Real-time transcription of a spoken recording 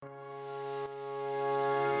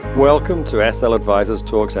Welcome to SL Advisors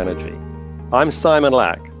Talks Energy. I'm Simon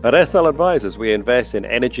Lack. At SL Advisors, we invest in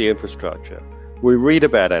energy infrastructure. We read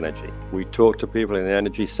about energy. We talk to people in the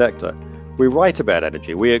energy sector. We write about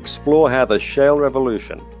energy. We explore how the shale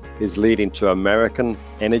revolution is leading to American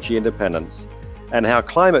energy independence and how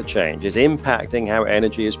climate change is impacting how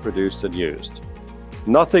energy is produced and used.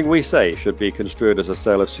 Nothing we say should be construed as a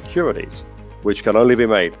sale of securities, which can only be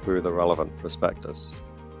made through the relevant prospectus.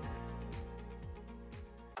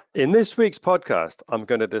 In this week's podcast, I'm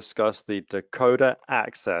going to discuss the Dakota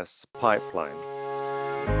Access Pipeline.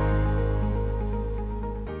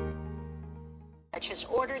 Has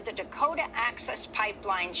ordered the Dakota Access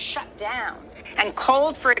Pipeline shut down and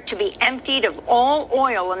called for it to be emptied of all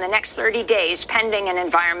oil in the next 30 days pending an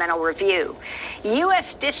environmental review.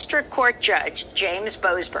 U.S. District Court Judge James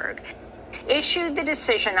Boasberg issued the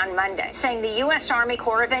decision on Monday, saying the U.S. Army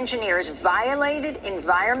Corps of Engineers violated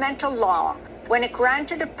environmental law when it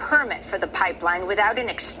granted a permit for the pipeline without an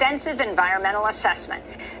extensive environmental assessment.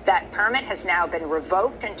 That permit has now been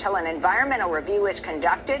revoked until an environmental review is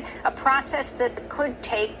conducted, a process that could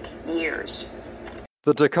take years.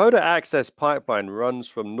 The Dakota Access Pipeline runs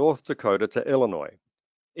from North Dakota to Illinois.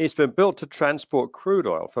 It's been built to transport crude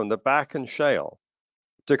oil from the Bakken Shale.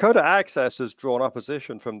 Dakota Access has drawn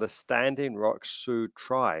opposition from the Standing Rock Sioux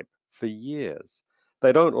tribe for years.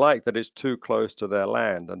 They don't like that it's too close to their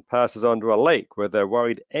land and passes under a lake where they're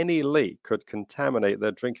worried any leak could contaminate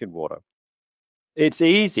their drinking water. It's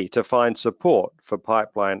easy to find support for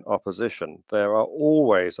pipeline opposition. There are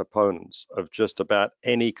always opponents of just about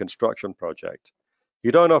any construction project.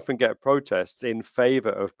 You don't often get protests in favor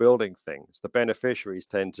of building things. The beneficiaries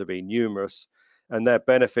tend to be numerous and their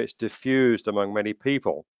benefits diffused among many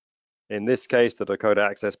people. In this case, the Dakota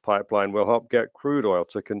Access Pipeline will help get crude oil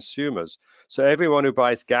to consumers. So everyone who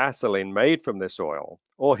buys gasoline made from this oil,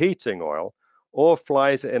 or heating oil, or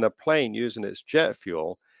flies it in a plane using its jet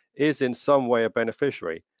fuel is in some way a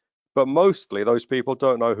beneficiary. But mostly those people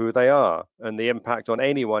don't know who they are, and the impact on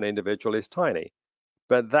any one individual is tiny.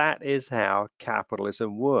 But that is how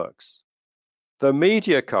capitalism works. The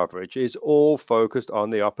media coverage is all focused on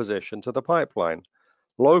the opposition to the pipeline.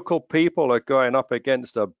 Local people are going up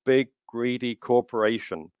against a big, greedy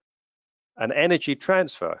corporation. An Energy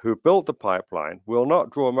Transfer, who built the pipeline, will not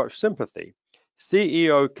draw much sympathy.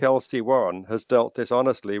 CEO Kelsey Warren has dealt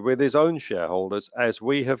dishonestly with his own shareholders, as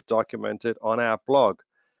we have documented on our blog.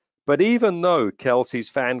 But even though Kelsey's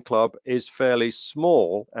fan club is fairly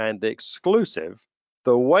small and exclusive,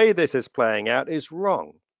 the way this is playing out is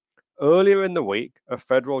wrong. Earlier in the week, a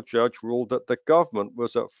federal judge ruled that the government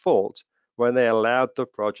was at fault when they allowed the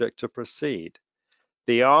project to proceed.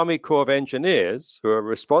 The Army Corps of Engineers, who are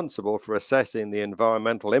responsible for assessing the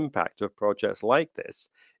environmental impact of projects like this,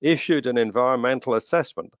 issued an environmental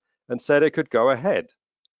assessment and said it could go ahead.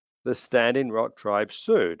 The Standing Rock tribe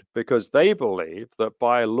sued because they believe that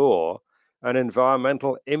by law, an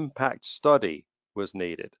environmental impact study was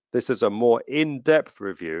needed. This is a more in-depth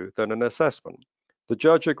review than an assessment. The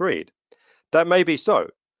judge agreed. That may be so,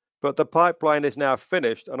 but the pipeline is now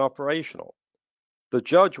finished and operational. The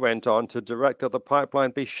judge went on to direct that the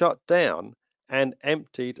pipeline be shut down and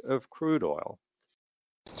emptied of crude oil.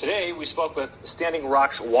 Today, we spoke with Standing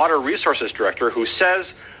Rock's Water Resources Director, who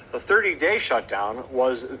says the 30-day shutdown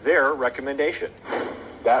was their recommendation.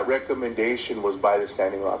 That recommendation was by the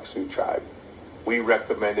Standing Rock Sioux tribe. We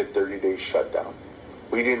recommended 30-day shutdown.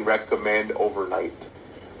 We didn't recommend overnight.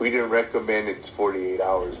 We didn't recommend it's 48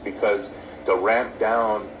 hours because to ramp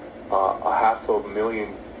down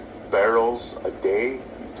 500,000 barrels a day,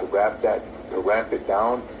 to ramp it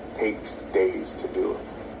down takes days to do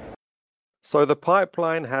it. So the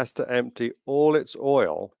pipeline has to empty all its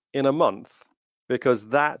oil in a month because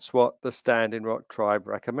that's what the Standing Rock tribe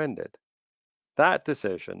recommended. That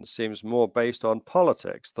decision seems more based on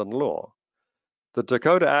politics than law. The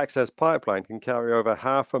Dakota Access Pipeline can carry over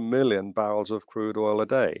 500,000 barrels of crude oil a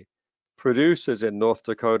day. Producers in North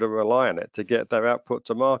Dakota rely on it to get their output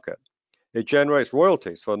to market. It generates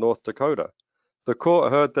royalties for North Dakota. The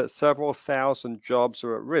court heard that several thousand jobs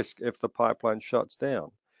are at risk if the pipeline shuts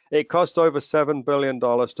down. It cost over $7 billion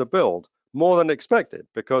to build, more than expected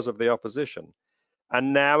because of the opposition.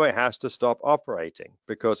 And now it has to stop operating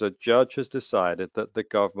because a judge has decided that the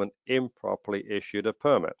government improperly issued a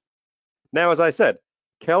permit. Now, as I said,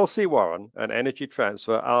 Kelsey Warren and Energy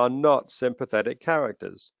Transfer are not sympathetic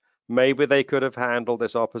characters. Maybe they could have handled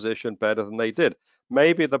this opposition better than they did.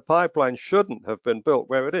 Maybe the pipeline shouldn't have been built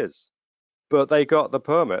where it is. But they got the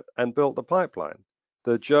permit and built the pipeline.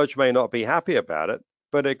 The judge may not be happy about it,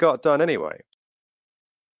 but it got done anyway.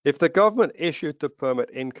 If the government issued the permit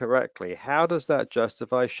incorrectly, how does that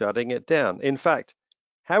justify shutting it down? In fact,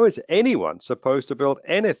 How is anyone supposed to build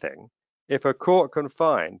anything if a court can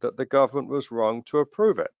find that the government was wrong to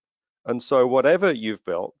approve it, and so whatever you've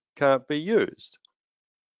built can't be used?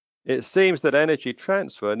 It seems that Energy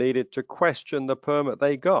Transfer needed to question the permit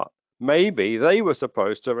they got. Maybe they were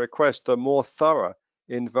supposed to request a more thorough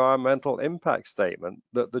environmental impact statement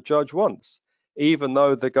that the judge wants, even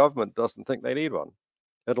though the government doesn't think they need one.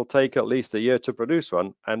 It'll take at least a year to produce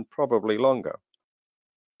one, and probably longer.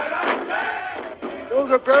 Those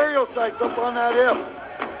are burial sites up on that hill.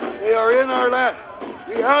 They are in our land.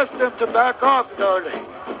 We asked them to back off, darling.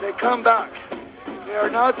 They come back. They are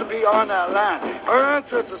not to be on that land. Our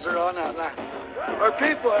ancestors are on that land. Our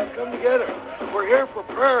people have come together. We're here for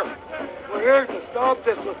prayer. We're here to stop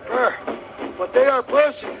this with prayer. But they are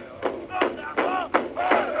pushing.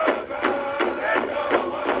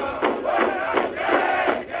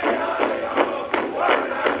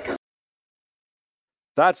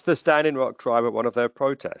 That's the Standing Rock tribe at one of their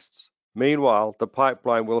protests. Meanwhile, the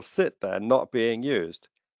pipeline will sit there not being used.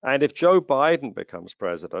 And if Joe Biden becomes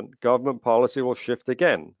president, government policy will shift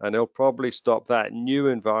again, and he'll probably stop that new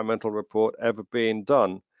environmental report ever being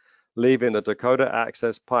done, leaving the Dakota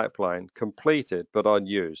Access Pipeline completed but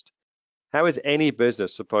unused. How is any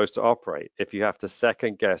business supposed to operate if you have to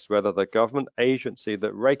second guess whether the government agency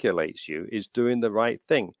that regulates you is doing the right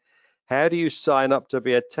thing? How do you sign up to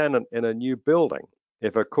be a tenant in a new building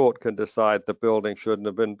if a court can decide the building shouldn't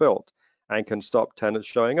have been built and can stop tenants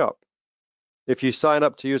showing up? If you sign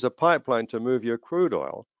up to use a pipeline to move your crude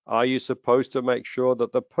oil, are you supposed to make sure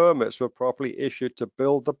that the permits were properly issued to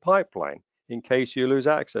build the pipeline in case you lose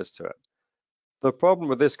access to it? The problem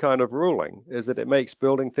with this kind of ruling is that it makes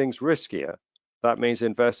building things riskier. That means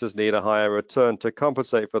investors need a higher return to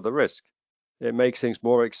compensate for the risk. It makes things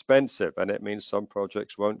more expensive, and it means some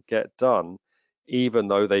projects won't get done, even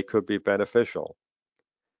though they could be beneficial.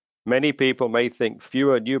 Many people may think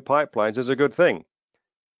fewer new pipelines is a good thing.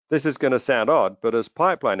 This is going to sound odd, but as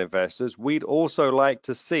pipeline investors, we'd also like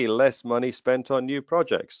to see less money spent on new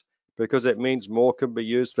projects because it means more can be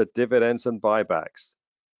used for dividends and buybacks.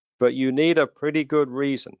 But you need a pretty good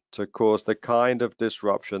reason to cause the kind of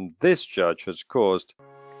disruption this judge has caused,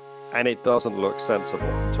 and it doesn't look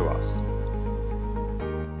sensible to us.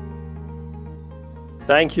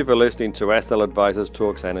 Thank you for listening to SL Advisors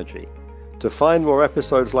Talks Energy. To find more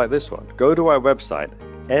episodes like this one, go to our website,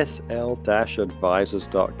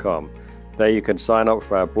 sl-advisors.com. There you can sign up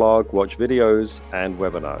for our blog, watch videos, and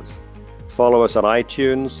webinars. Follow us on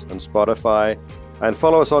iTunes and Spotify, and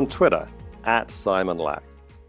follow us on Twitter @SimonLack.